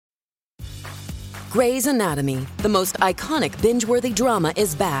Grey's Anatomy, the most iconic binge-worthy drama,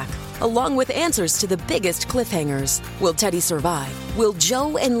 is back, along with answers to the biggest cliffhangers. Will Teddy survive? Will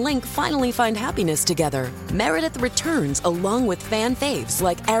Joe and Link finally find happiness together? Meredith returns along with fan faves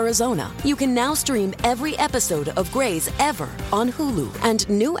like Arizona. You can now stream every episode of Grey's ever on Hulu, and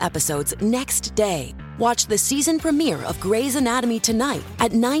new episodes next day. Watch the season premiere of Grey's Anatomy tonight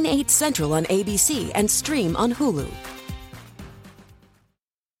at 9/8 Central on ABC and stream on Hulu.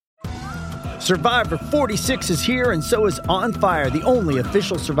 Survivor 46 is here, and so is On Fire, the only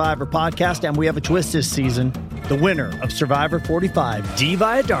official Survivor podcast, and we have a twist this season. The winner of Survivor 45, Dee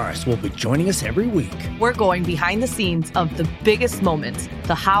Valladares, will be joining us every week. We're going behind the scenes of the biggest moments,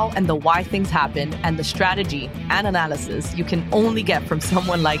 the how and the why things happen, and the strategy and analysis you can only get from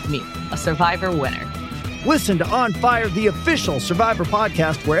someone like me, a Survivor winner. Listen to On Fire, the official Survivor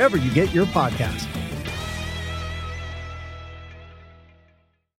podcast, wherever you get your podcast.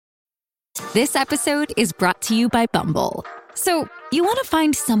 This episode is brought to you by Bumble. So, you want to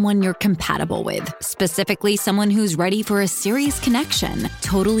find someone you're compatible with, specifically someone who's ready for a serious connection,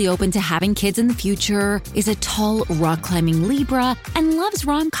 totally open to having kids in the future, is a tall, rock-climbing Libra, and loves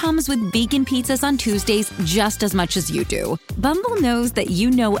rom-coms with vegan pizzas on Tuesdays just as much as you do. Bumble knows that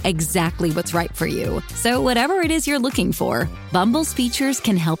you know exactly what's right for you. So whatever it is you're looking for, Bumble's features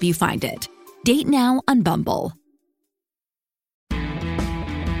can help you find it. Date now on Bumble.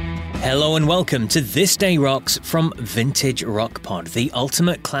 Hello and welcome to This Day Rocks from Vintage Rock Pod, the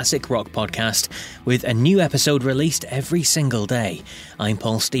ultimate classic rock podcast with a new episode released every single day. I'm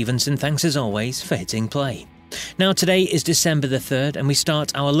Paul Stevenson, thanks as always for hitting play. Now today is December the 3rd and we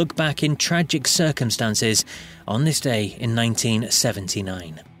start our look back in tragic circumstances on this day in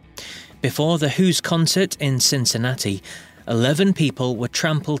 1979. Before the Who's concert in Cincinnati, 11 people were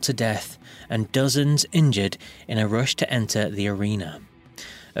trampled to death and dozens injured in a rush to enter the arena.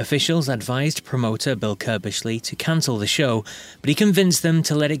 Officials advised promoter Bill Kerbishley to cancel the show, but he convinced them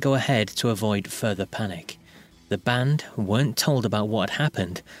to let it go ahead to avoid further panic. The band weren't told about what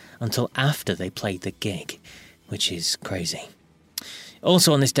happened until after they played the gig, which is crazy.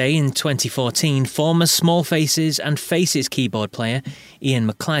 Also on this day in 2014, former Small Faces and Faces keyboard player Ian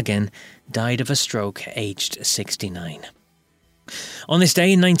McLagan died of a stroke aged 69. On this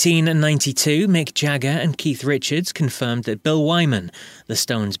day in 1992, Mick Jagger and Keith Richards confirmed that Bill Wyman, the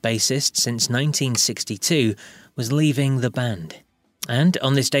Stones' bassist since 1962, was leaving the band. And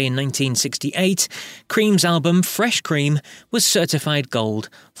on this day in 1968, Cream's album Fresh Cream was certified gold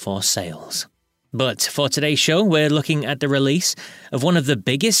for sales. But for today's show, we're looking at the release of one of the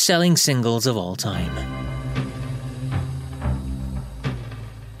biggest selling singles of all time.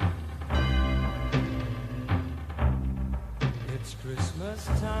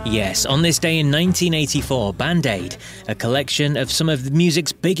 Yes, on this day in 1984, Band Aid, a collection of some of the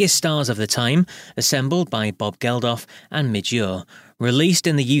music's biggest stars of the time, assembled by Bob Geldof and Midge Ure, released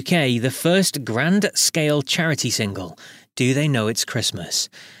in the UK the first grand-scale charity single, Do They Know It's Christmas?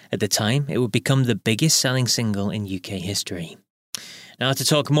 At the time, it would become the biggest selling single in UK history. Now, to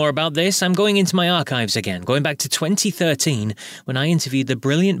talk more about this, I'm going into my archives again, going back to 2013, when I interviewed the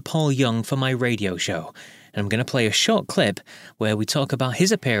brilliant Paul Young for my radio show. And I'm going to play a short clip where we talk about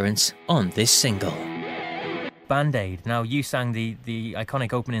his appearance on this single. Band Aid. Now, you sang the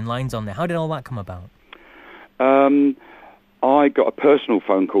iconic opening lines on there. How did all that come about? I got a personal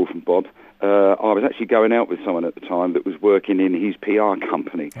phone call from Bob. I was actually going out with someone at the time that was working in his PR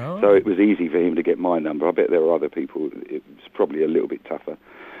company. Oh. So it was easy for him to get my number. I bet there were other people. It was probably a little bit tougher.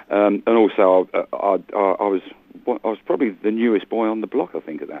 And also, I was probably the newest boy on the block, I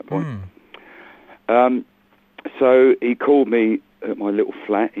think, at that point. So he called me at my little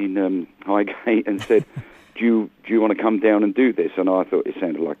flat in Highgate and said, do you want to come down and do this? And I thought it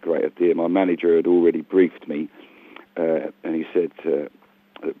sounded like a great idea. My manager had already briefed me, and he said that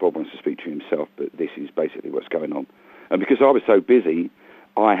Bob wants to speak to himself, but this is basically what's going on. And because I was so busy,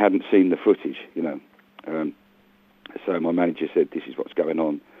 I hadn't seen the footage, you know. So my manager said, this is what's going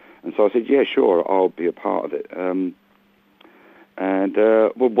on. And so I said, yeah, sure, I'll be a part of it.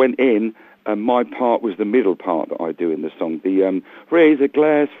 We went in. My part was the middle part that I do in the song, the raise a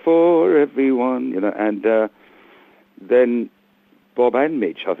glass for everyone, you know, and then Bob and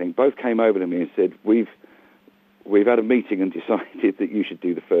Mitch, I think, both came over to me and said, we've had a meeting and decided that you should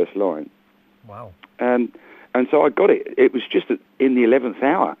do the first line. Wow. And so I got it. It was just in the 11th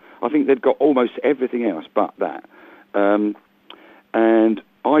hour. I think they'd got almost everything else but that. And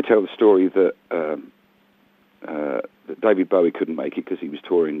I tell the story that David Bowie couldn't make it because he was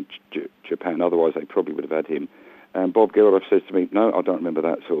touring Japan. Otherwise, they probably would have had him. And Bob Geldof says to me, no, I don't remember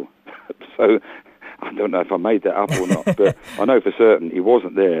that at all. So I don't know if I made that up or not, but I know for certain he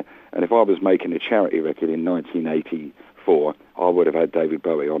wasn't there. And if I was making a charity record in 1984, I would have had David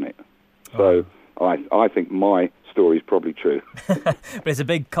Bowie on it. So I think my story's probably true. But it's a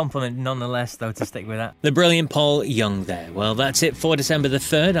big compliment nonetheless, though, to stick with that. The brilliant Paul Young there. Well, that's it for December the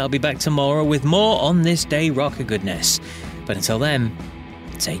 3rd. I'll be back tomorrow with more on This Day Rocker goodness. But until then,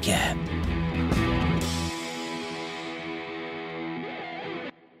 take care.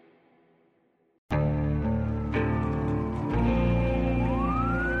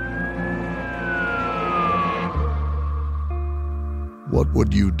 What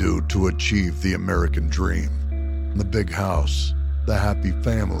would you do to achieve the American dream? The big house, the happy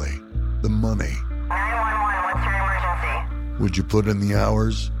family, the money. 911, what's your emergency? Would you put in the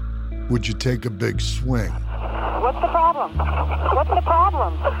hours? Would you take a big swing? What's the problem? What's the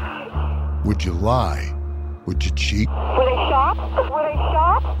problem? Would you lie? Would you cheat? Would I shop? Would I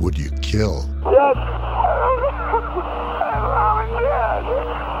shop? Would you kill? Yes. My mom and dad.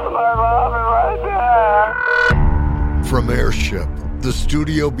 My mom and my dad. From Airship, the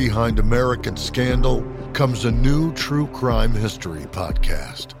studio behind American Scandal, comes a new true crime history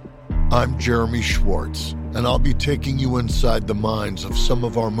podcast. I'm Jeremy Schwartz, and I'll be taking you inside the minds of some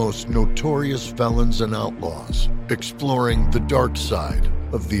of our most notorious felons and outlaws, exploring the dark side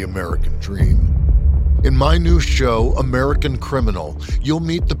of the American dream. In my new show, American Criminal, you'll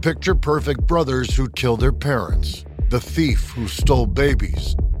meet the picture-perfect brothers who'd kill their parents, the thief who stole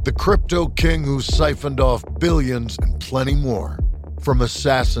babies, the crypto king who siphoned off billions, and plenty more. From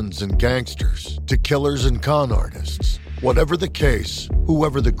assassins and gangsters to killers and con artists. Whatever the case,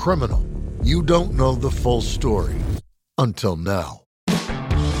 whoever the criminal, you don't know the full story. Until now.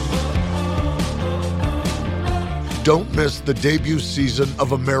 Don't miss the debut season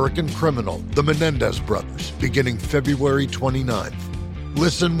of American Criminal, The Menendez Brothers, beginning February 29th.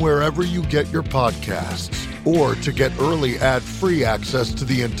 Listen wherever you get your podcasts, or to get early ad-free access to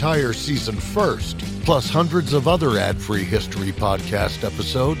the entire season first, plus hundreds of other ad-free history podcast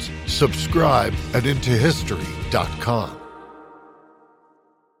episodes, subscribe at IntoHistory.com.